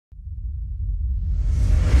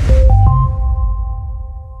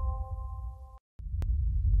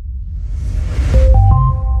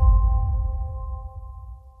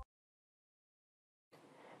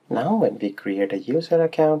Now when we create a user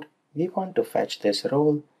account, we want to fetch this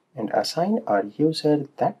role and assign our user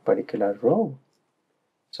that particular role.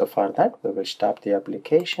 So for that, we will stop the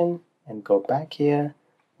application and go back here.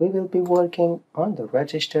 We will be working on the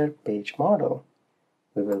register page model.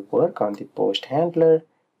 We will work on the post handler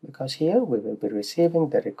because here we will be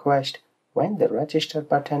receiving the request when the register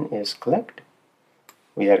button is clicked.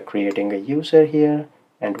 We are creating a user here,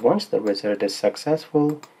 and once the result is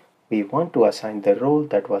successful, we want to assign the role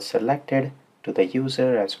that was selected to the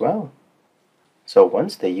user as well. So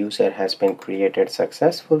once the user has been created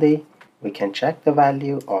successfully, we can check the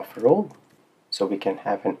value of role. So we can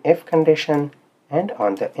have an if condition, and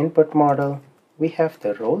on the input model, we have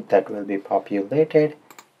the role that will be populated,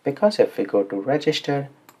 because if we go to register,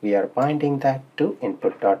 we are binding that to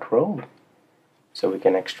input.role. So we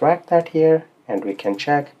can extract that here, and we can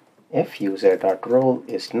check if user.role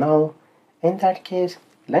is null. In that case,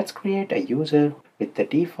 let's create a user with the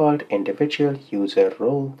default individual user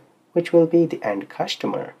role, which will be the end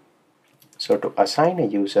customer. So to assign a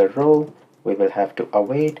user role, we will have to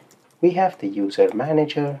await. We have the user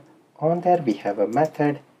manager. On there we have a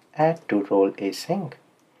method add2role_async.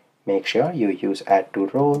 Make sure you use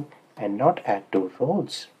add2role and not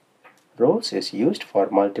add2roles. Roles is used for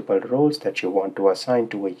multiple roles that you want to assign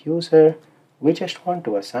to a user. We just want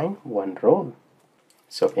to assign one role.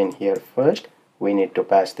 So in here first, we need to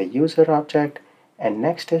pass the user object, and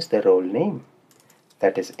next is the role name.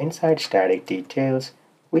 That is inside static details,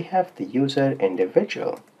 we have the user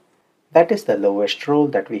individual. That is the lowest role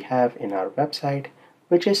that we have in our website,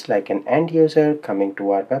 which is like an end user coming to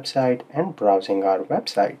our website and browsing our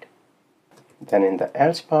website. Then in the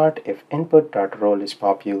else part, if input.role is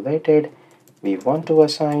populated, we want to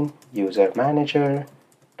assign user manager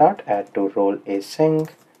 .add2role_async.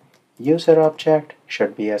 User object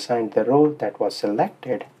should be assigned the role that was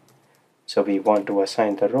selected. So we want to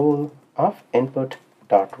assign the role of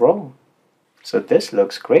input.role. So this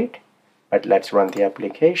looks great, but let's run the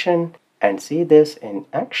application and see this in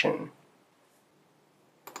action.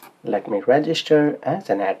 Let me register as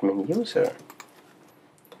an admin user.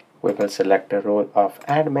 We will select the role of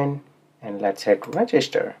admin and let's hit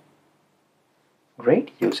register.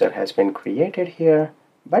 Great, user has been created here,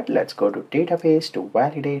 but let's go to database to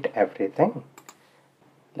validate everything.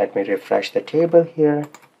 Let me refresh the table here,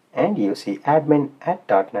 and you see admin at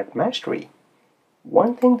 .NET Mastery.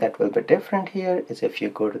 One thing that will be different here is if you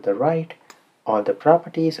go to the right, all the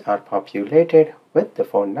properties are populated with the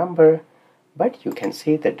phone number, but you can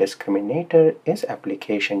see the discriminator is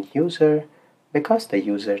application user because the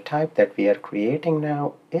user type that we are creating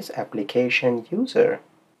now is application user.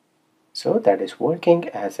 So that is working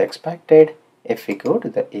as expected. If we go to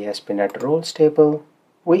the ASP.NET Roles table,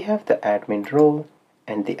 we have the admin role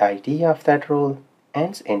and the ID of that role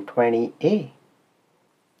ends in 20A.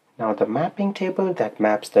 Now the mapping table that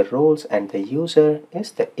maps the roles and the user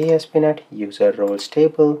is the ASP.NET User Roles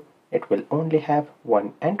table. It will only have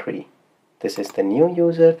one entry. This is the new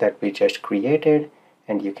user that we just created,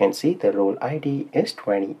 and you can see the role ID is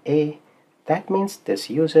 20A. That means this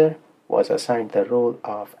user was assigned the role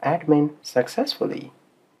of admin successfully.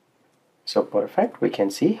 So perfect, we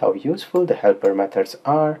can see how useful the helper methods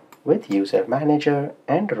are with user manager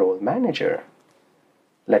and role manager.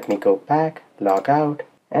 Let me go back, log out,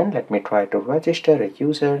 and let me try to register a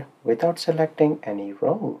user without selecting any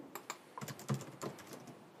role.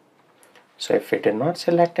 So if we did not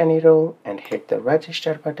select any role and hit the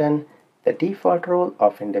register button, the default role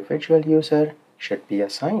of individual user should be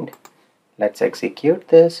assigned. Let's execute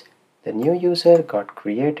this. The new user got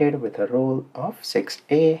created with a role of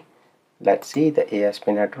 6A. Let's see the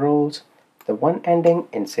ASP.NET roles. The one ending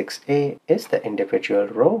in 6A is the individual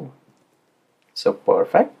role. So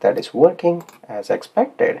perfect, that is working as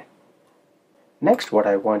expected. Next, what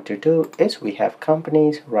I want to do is we have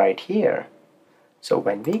companies right here. So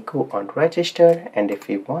when we go on register, and if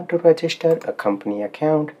we want to register a company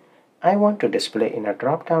account, I want to display in a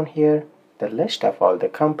drop down here the list of all the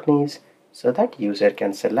companies so that user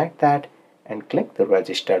can select that and click the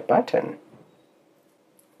register button.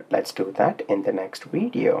 Let's do that in the next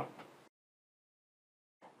video.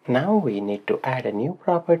 Now we need to add a new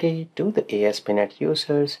property to the ASP.NET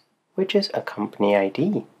users, which is a company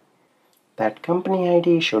ID. That company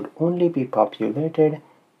ID should only be populated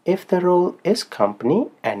if the role is company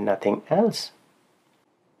and nothing else.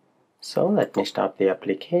 So let me stop the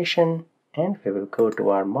application and we will go to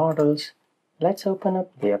our models. Let's open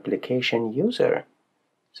up the application user.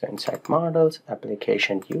 So inside models,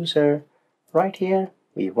 application user, right here,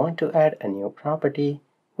 we want to add a new property,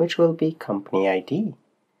 which will be company ID.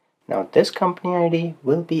 Now this company ID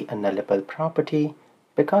will be a nullable property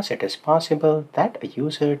because it is possible that a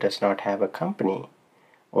user does not have a company.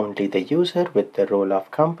 Only the user with the role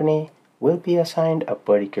of company will be assigned a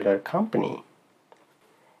particular company.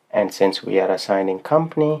 And since we are assigning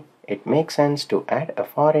company, it makes sense to add a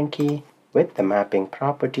foreign key with the mapping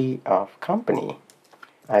property of company.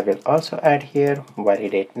 I will also add here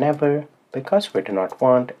validate never because we do not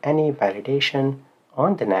want any validation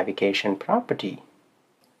on the navigation property.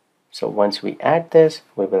 So once we add this,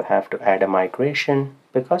 we will have to add a migration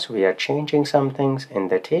because we are changing some things in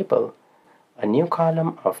the table. A new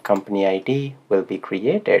column of company ID will be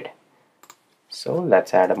created. So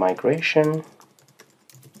let's add a migration.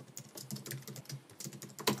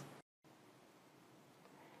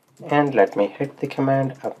 And let me hit the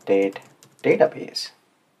command update database.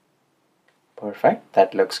 Perfect,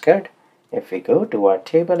 that looks good. If we go to our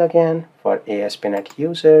table again for ASP.NET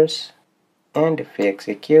users, and if we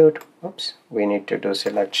execute, we need to do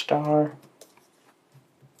select star.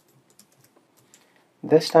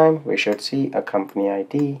 This time we should see a company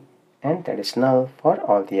ID, and that is null for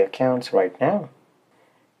all the accounts right now.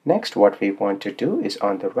 Next, what we want to do is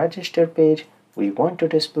on the register page, we want to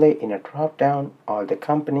display in a drop-down all the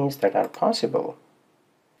companies that are possible.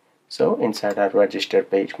 So inside our register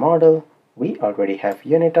page model, we already have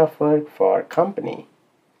unit of work for company.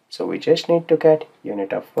 So we just need to get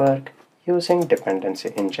unit of work using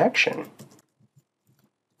dependency injection.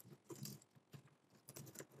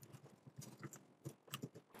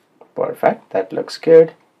 Perfect, that looks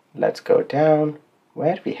good. Let's go down.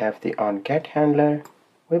 Where we have the onGet handler,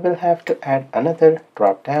 we will have to add another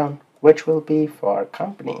drop-down which will be for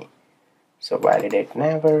company. So validate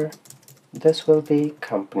never. This will be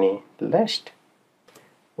company list.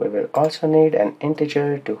 We will also need an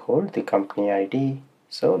integer to hold the company ID.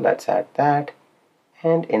 So let's add that.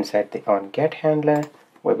 And inside the onGet handler,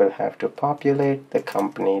 we will have to populate the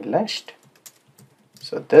company list.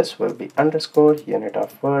 So this will be underscore unit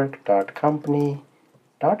of work dot company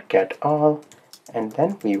dot get all, and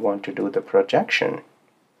then we want to do the projection.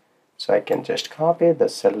 So I can just copy the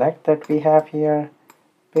select that we have here,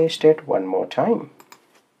 paste it one more time.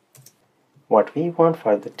 What we want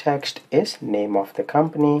for the text is name of the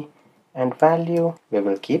company, and value we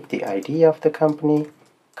will keep the ID of the company,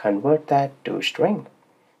 convert that to string,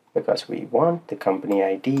 because we want the company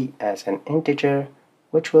ID as an integer,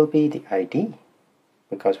 which will be the ID,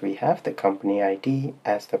 because we have the company ID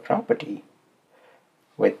as the property.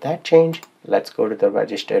 With that change, let's go to the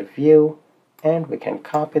register view, and we can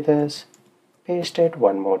copy this, paste it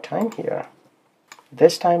one more time here.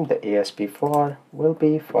 This time the ASP4 will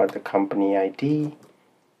be for the company ID,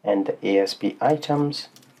 and the ASP items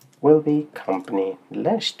will be company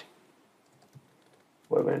list.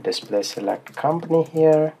 We will display select company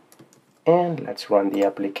here, and let's run the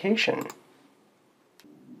application.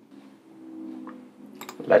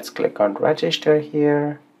 Let's click on register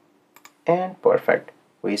here, and perfect.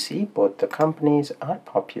 We see both the companies are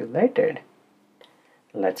populated.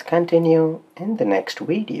 Let's continue in the next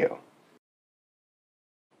video.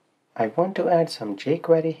 I want to add some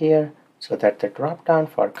jQuery here so that the drop-down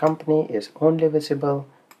for company is only visible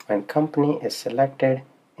when company is selected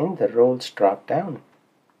in the roles drop-down.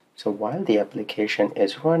 So while the application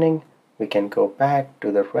is running, we can go back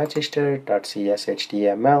to the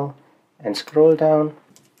register.cshtml and scroll down.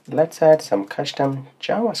 Let's add some custom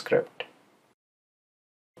JavaScript.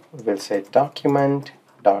 We'll say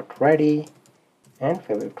document.ready, and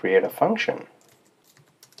we will create a function.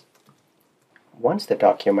 Once the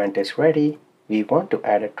document is ready, we want to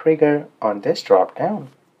add a trigger on this drop-down.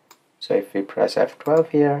 So if we press F12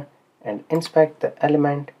 here and inspect the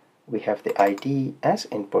element, we have the ID as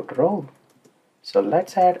input role. So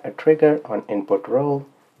let's add a trigger on input role.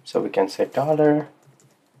 So we can say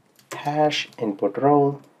 $hash input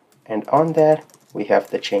role, and on there we have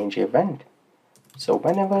the change event. So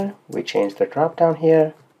whenever we change the drop-down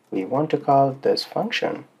here, we want to call this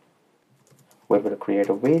function. We will create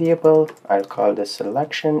a variable. I'll call this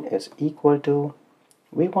selection is equal to.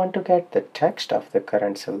 We want to get the text of the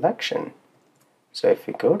current selection. So if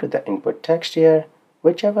we go to the input text here,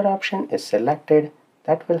 whichever option is selected,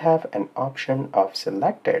 that will have an option of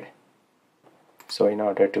selected. So in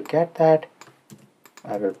order to get that,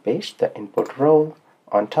 I will paste the input role.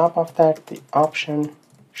 On top of that, the option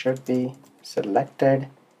should be selected.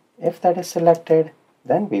 If that is selected,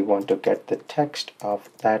 then we want to get the text of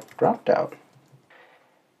that dropdown.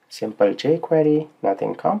 Simple jQuery,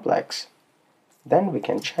 nothing complex. Then we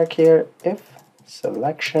can check here if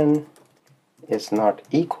selection is not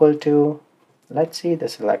equal to, let's see the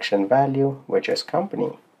selection value, which is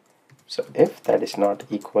company. So if that is not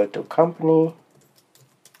equal to company,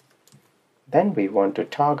 Then we want to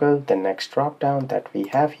toggle the next dropdown that we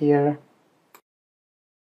have here.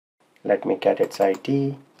 Let me get its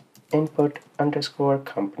ID, input underscore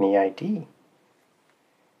company ID.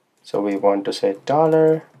 So we want to say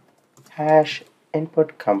dollar hash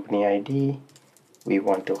input company ID. We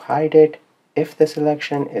want to hide it if the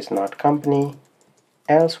selection is not company,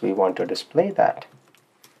 else we want to display that.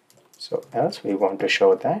 So else we want to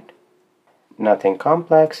show that. Nothing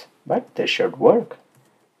complex, but this should work.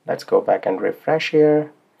 Let's go back and refresh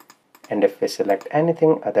here. And if we select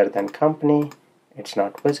anything other than company, it's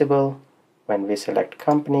not visible. When we select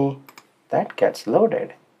company, that gets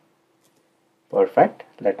loaded. Perfect.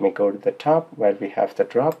 Let me go to the top where we have the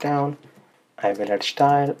drop down. I will add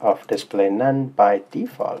style of display none by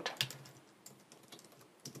default.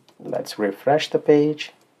 Let's refresh the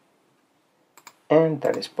page. And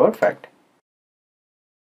that is perfect.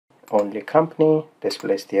 Only company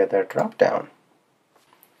displays the other drop down.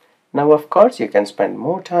 Now of course you can spend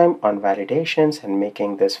more time on validations and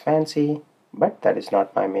making this fancy, but that is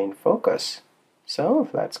not my main focus. So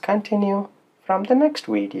let's continue from the next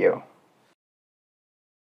video.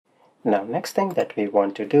 Now next thing that we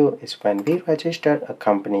want to do is when we register a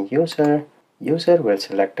company user will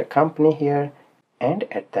select a company here, and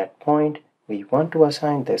at that point we want to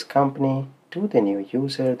assign this company to the new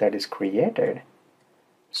user that is created.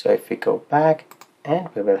 So if we go back and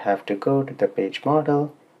we will have to go to the page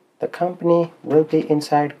model, the company will be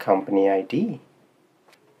inside company ID.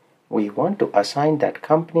 We want to assign that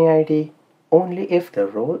company ID only if the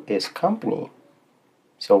role is company.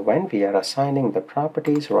 So when we are assigning the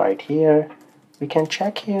properties right here, we can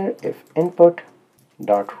check here if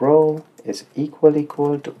input.role is equal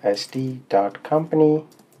to sd.company.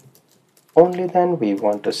 Only then we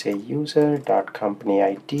want to say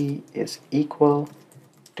user.companyID is equal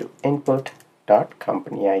to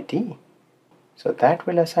input.companyID. So that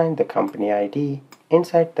will assign the company ID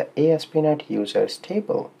inside the ASP.NET users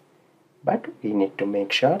table. But we need to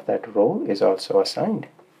make sure that role is also assigned.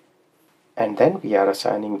 And then we are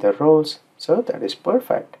assigning the roles, so that is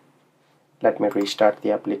perfect. Let me restart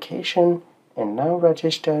the application and now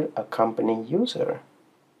register a company user.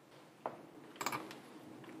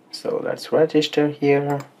 So let's register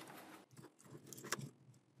here.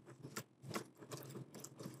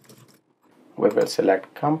 We will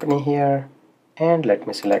select company here and let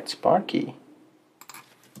me select Sparky.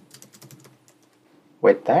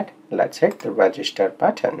 With that, let's hit the register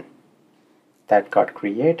button. That got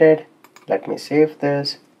created. Let me save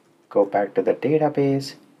this, go back to the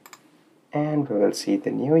database, and we will see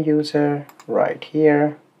the new user right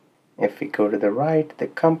here. If we go to the right, the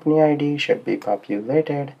company ID should be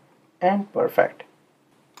populated, and perfect.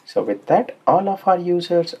 So with that, all of our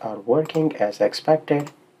users are working as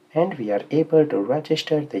expected, and we are able to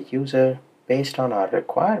register the user based on our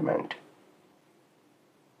requirement.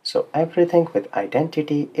 So everything with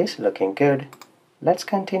identity is looking good. Let's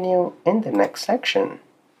continue in the next section.